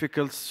very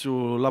difficult to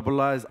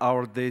labelize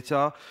our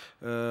data.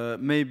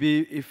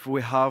 Maybe if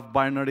we have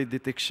binary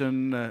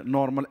detection,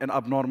 normal and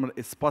abnormal,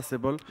 it's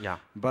possible. Yeah.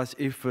 But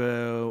if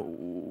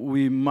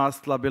we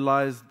must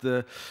labelize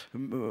the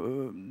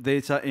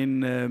data in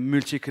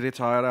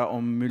multi-criteria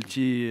or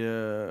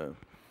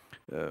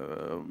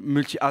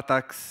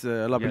multi-attacks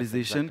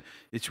labelization, yes,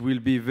 exactly. It will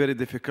be very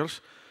difficult.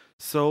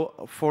 So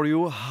for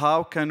you,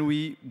 how can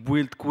we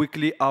build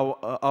quickly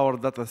our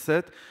data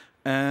set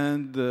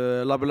and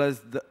labelize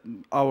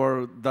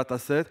our data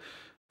set?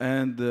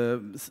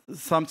 And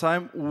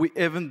sometimes we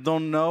even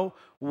don't know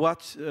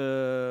what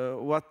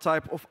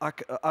type of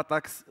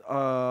attacks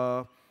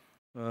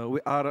we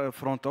are in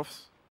front of.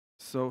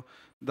 So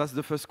that's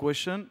the first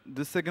question.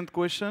 The second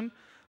question,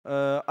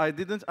 I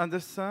didn't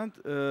understand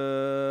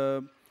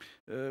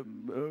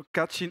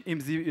catching in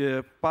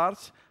the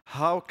parts.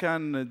 How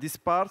can this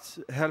part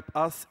help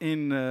us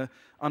in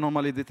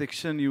anomaly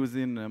detection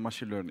using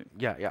machine learning?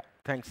 Yeah,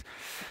 thanks.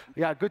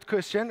 Yeah, good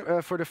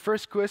question. For the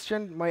first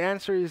question, my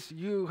answer is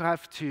you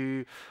have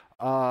to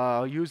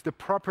use the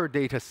proper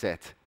data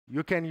set.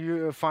 You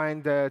can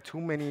find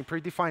too many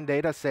predefined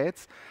data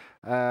sets,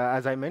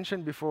 as I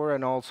mentioned before,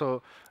 and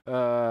also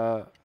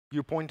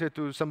you pointed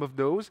to some of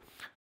those.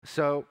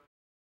 So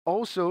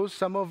also,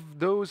 some of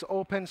those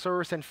open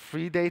source and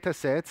free data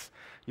sets,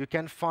 you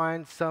can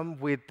find some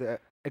with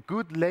a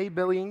good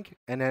labeling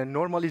and a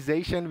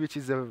normalization, which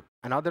is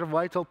another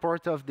vital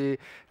part of the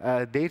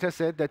data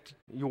set that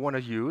you want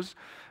to use.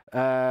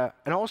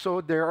 And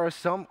also, there are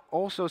some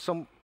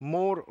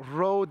more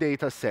raw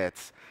data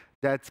sets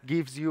that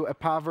gives you a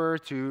power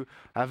to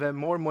have a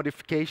more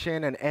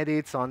modification and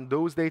edits on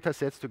those data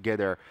sets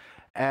together.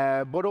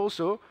 But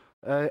also,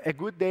 a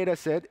good data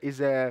set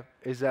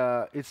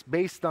it's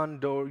based on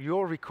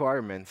your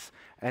requirements,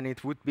 and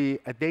it would be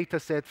a data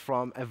set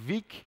from a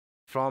week,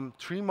 from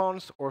 3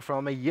 months, or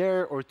from a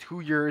year or 2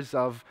 years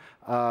of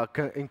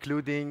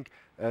including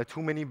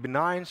too many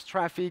benign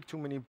traffic, too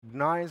many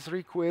benign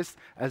requests,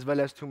 as well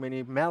as too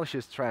many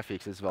malicious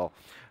traffics as well.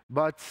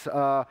 But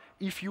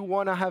if you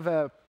want to have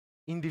a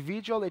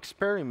individual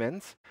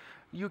experiments,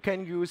 you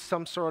can use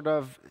some sort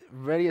of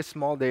very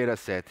small data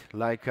set,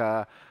 like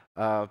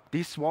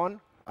this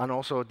one. And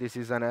also, this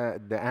is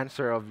the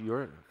answer of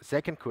your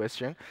second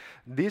question.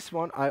 This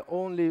one, I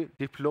only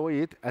deploy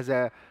it as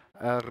a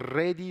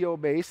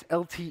radio-based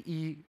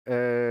LTE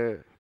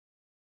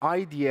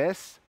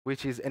IDS,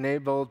 which is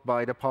enabled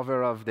by the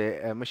power of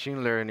the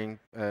machine learning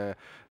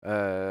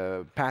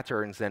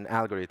patterns and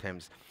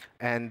algorithms.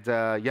 And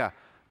yeah,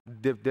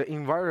 the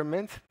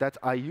environment that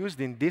I used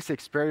in this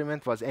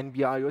experiment was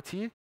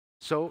NB-IoT.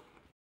 So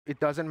it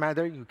doesn't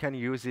matter. You can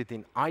use it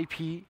in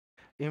IP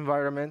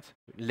environment,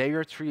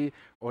 layer 3,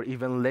 or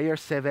even layer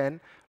 7,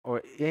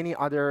 or any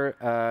other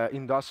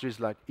industries,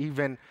 like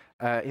even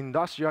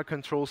industrial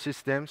control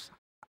systems.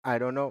 I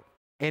don't know,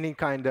 any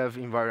kind of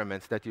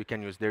environments that you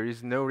can use. There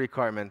is no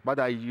requirement, but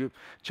I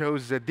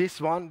chose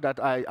this one that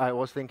I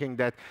was thinking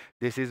that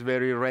this is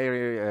very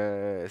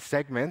rare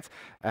segment,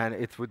 and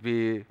it would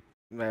be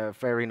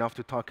fair enough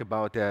to talk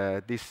about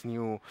this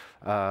new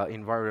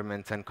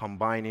environment and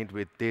combine it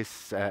with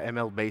this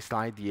ML-based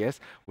IDS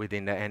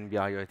within the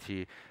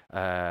NB-IoT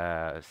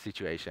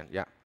situation.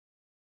 Yeah.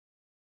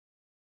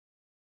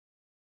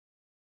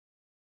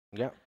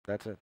 Yeah,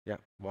 that's it. Yeah,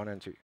 1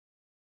 and 2.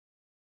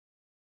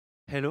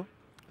 Hello.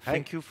 Hi.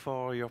 Thank you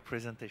for your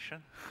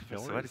presentation.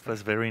 First of all, it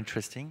was very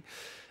interesting.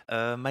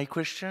 My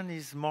question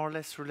is more or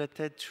less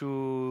related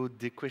to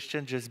the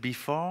question just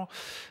before.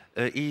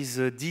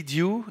 Did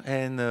you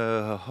and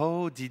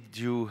how did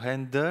you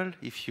handle,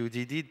 if you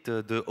did it,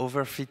 the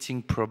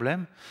overfitting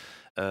problem?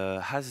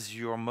 As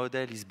your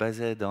model is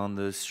based on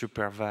the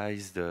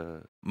supervised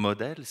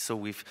model, so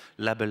with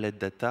labeled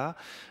data,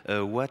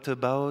 what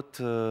about,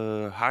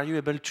 are you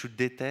able to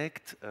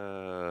detect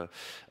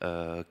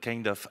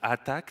kind of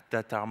attack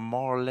that are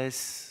more or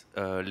less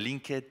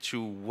linked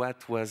to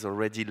what was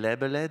already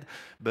labeled,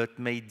 but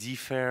may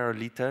differ a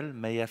little,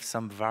 may have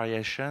some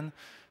variation?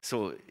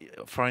 So,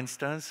 for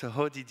instance,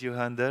 how did you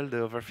handle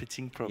the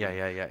overfitting problem?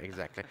 Yeah,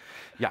 exactly.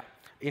 Yeah,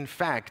 in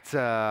fact,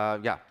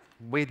 yeah,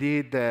 we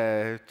did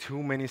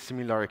too many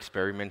similar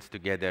experiments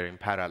together in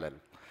parallel.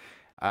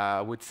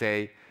 I would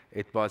say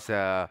it was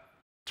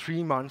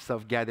 3 months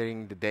of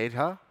gathering the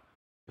data,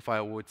 if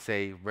I would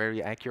say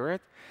very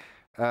accurate.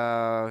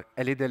 A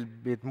little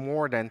bit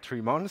more than 3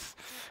 months.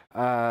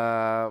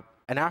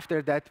 And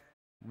after that,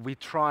 we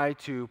try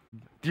to,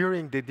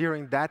 during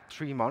that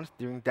 3 months,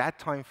 during that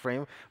time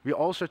frame, we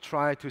also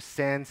try to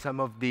send some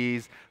of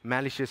these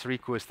malicious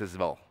requests as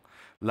well,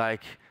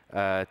 like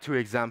 2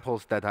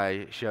 examples that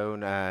I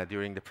shown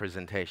during the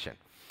presentation.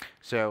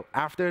 So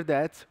after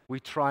that, we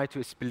try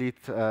to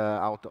split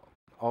out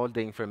all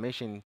the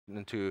information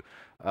into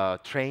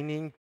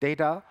training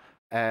data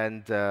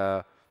and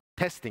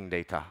testing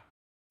data.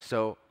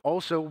 So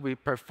also we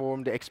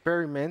perform the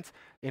experiment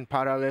in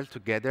parallel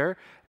together,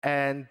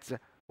 and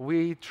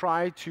we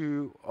try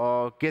to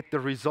get the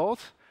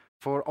results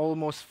for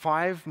almost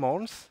 5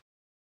 months,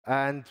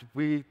 and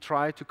we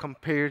try to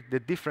compare the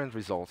different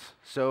results.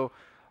 So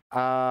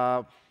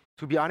to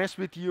be honest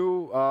with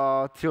you,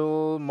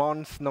 till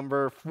month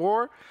number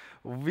 4,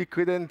 we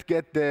couldn't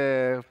get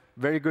the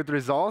very good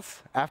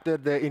results after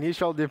the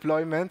initial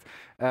deployment.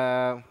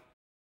 Yeah,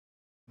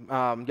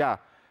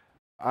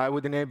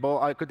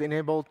 I could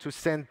enable to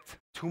send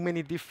too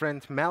many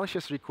different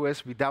malicious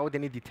requests without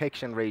any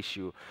detection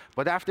ratio.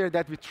 But after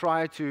that, we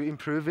try to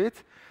improve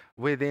it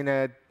within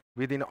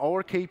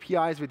our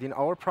KPIs, within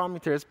our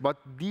parameters. But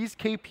these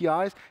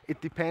KPIs, it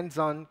depends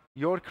on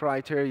your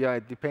criteria,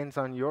 it depends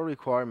on your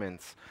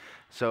requirements.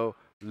 So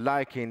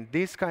like in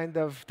this kind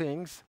of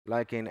things,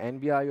 like in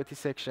NB-IoT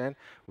section,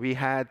 we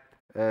had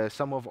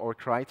some of our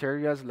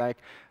criterias, like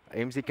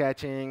AMZ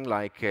catching,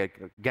 like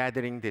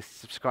gathering the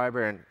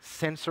subscriber and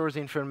sensors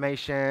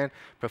information,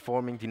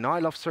 performing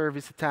denial of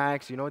service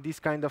attacks, these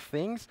kind of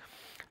things.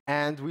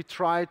 And we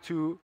try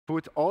to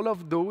put all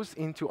of those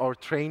into our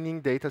training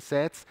data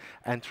sets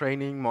and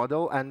training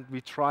model, and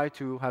we try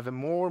to have a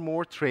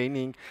more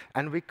training,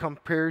 and we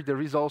compare the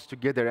results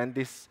together. And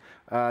this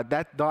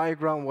that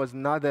diagram was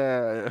not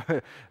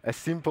a, a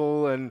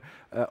simple and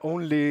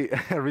only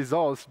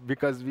results,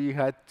 because we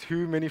had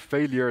too many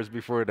failures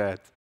before that.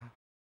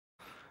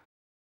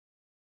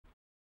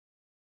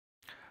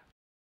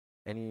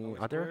 Any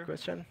other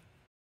question?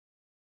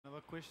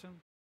 Another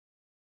question?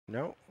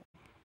 No?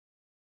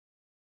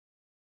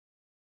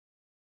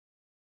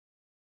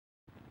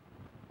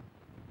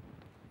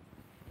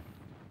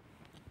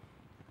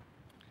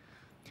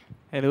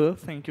 Hello,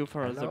 thank you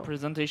for the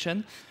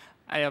presentation.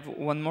 I have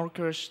one more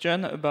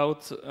question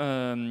about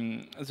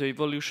the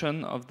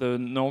evolution of the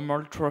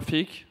normal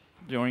traffic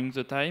during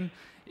the time.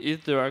 Is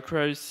the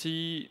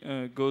accuracy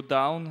go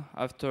down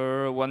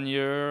after 1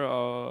 year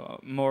or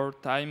more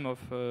time of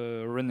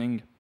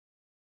running?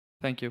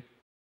 Thank you.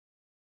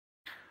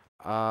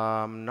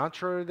 I'm not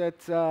sure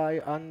that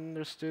I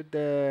understood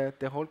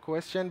the whole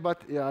question,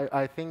 but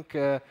I think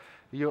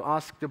you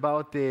asked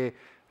about the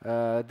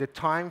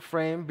time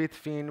frame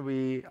between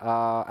we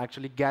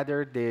actually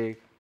gathered the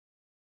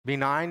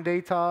benign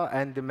data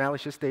and the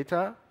malicious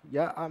data.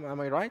 Yeah, am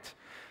I right?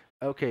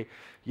 Okay.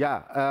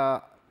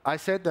 Yeah, I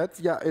said that.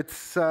 Yeah,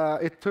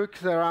 it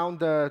took around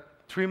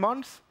 3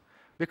 months,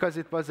 because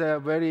it was a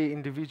very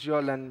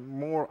individual and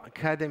more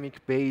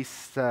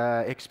academic-based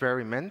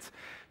experiment.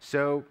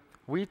 So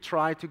we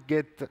try to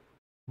get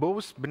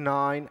both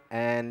benign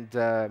and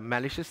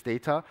malicious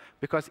data,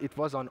 because it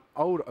was on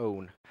our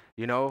own.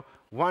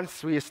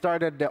 Once we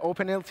started the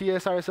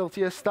OpenLTS,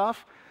 RSLTS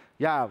stuff,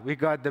 yeah, we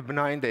got the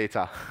benign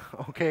data,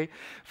 okay,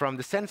 from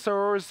the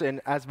sensors and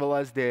as well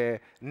as the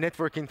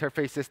network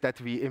interfaces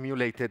that we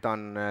emulated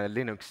on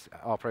Linux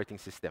operating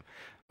system.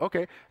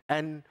 Okay,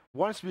 and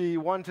once we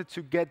wanted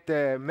to get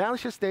the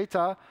malicious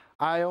data,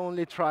 I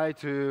only try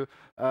to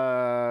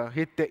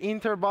hit the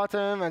enter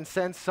button and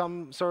send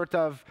some sort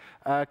of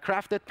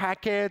crafted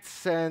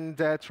packets, and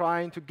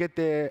trying to get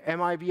the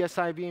MIB,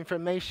 SIB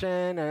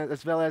information,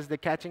 as well as the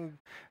catching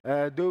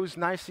those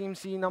nice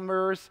CMC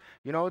numbers,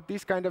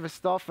 this kind of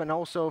stuff, and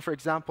also, for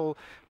example,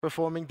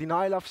 performing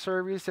denial of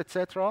service,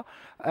 etc.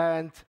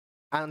 And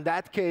in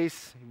that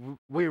case,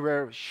 we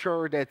were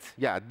sure that,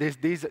 yeah,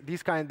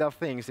 these kind of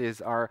things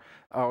is our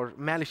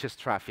malicious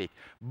traffic.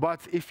 But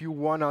if you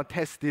want to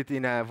test it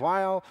in a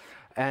while,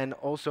 and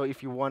also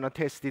if you want to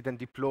test it and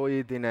deploy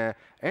it in an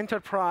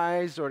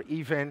enterprise or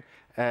even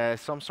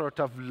some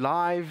sort of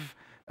live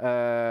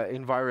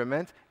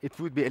environment, it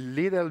would be a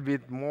little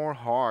bit more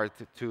hard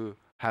to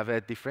have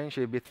a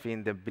differentiate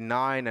between the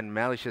benign and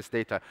malicious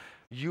data.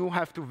 You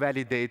have to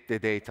validate the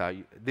data.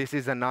 This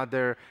is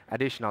another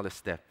additional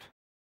step.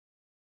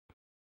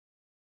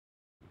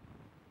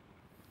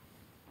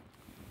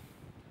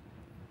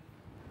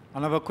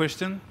 Another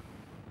question?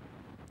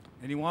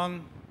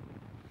 Anyone?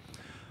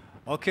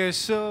 Okay,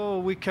 so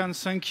we can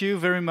thank you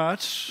very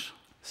much.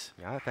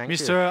 Yeah, thank you.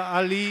 Mr.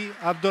 Ali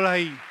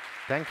Abdullahi.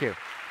 Thank you.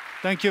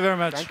 Thank you very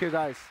much. Thank you,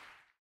 guys.